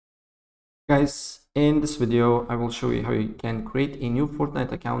Guys, in this video, I will show you how you can create a new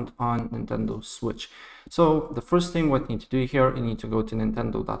Fortnite account on Nintendo Switch. So the first thing what you need to do here, you need to go to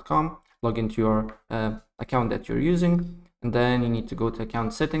nintendo.com, log into your account that you're using, and then you need to go to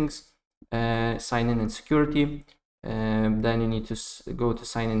account settings, sign in and security, then you need to go to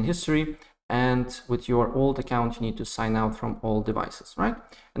sign in history, and with your old account, you need to sign out from all devices, right?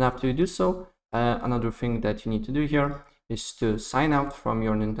 And after you do so, another thing that you need to do here is to sign out from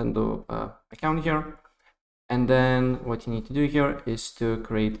your Nintendo account here. And then what you need to do here is to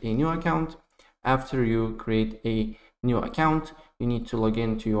create a new account. After you create a new account, you need to log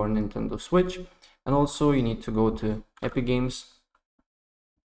into your Nintendo Switch. And also you need to go to Epic Games.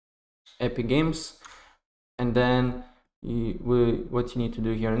 And then what you need to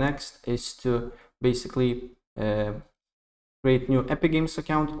do here next is to basically create new Epic Games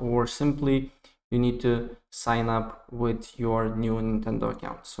account, or simply you need to sign up with your new Nintendo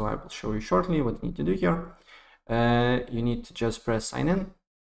account. So I will show you shortly what you need to do here. You need to just press sign in,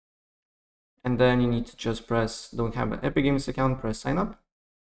 and then you need to just press don't have an Epic Games account, press sign up.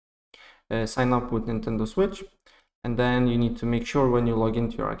 Sign up with Nintendo Switch, and then you need to make sure when you log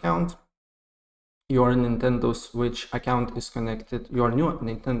into your account, your Nintendo Switch account is connected, your new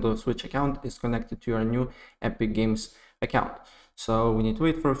Nintendo Switch account is connected to your new Epic Games account. So we need to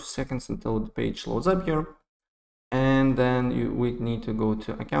wait for a few seconds until the page loads up here, and then we need to go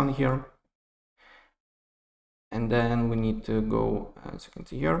to account here, and then we need to go, as you can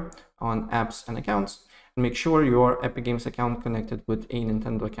see here, on apps and accounts, and make sure your Epic Games account connected with a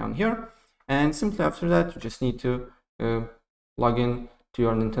Nintendo account here. And simply after that, you just need to log in to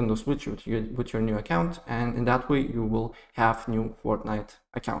your Nintendo Switch with your new account, and in that way you will have new Fortnite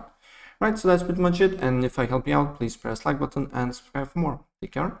account. Right, so that's pretty much it, and if I help you out, please press like button and subscribe for more.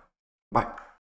 Take care, bye.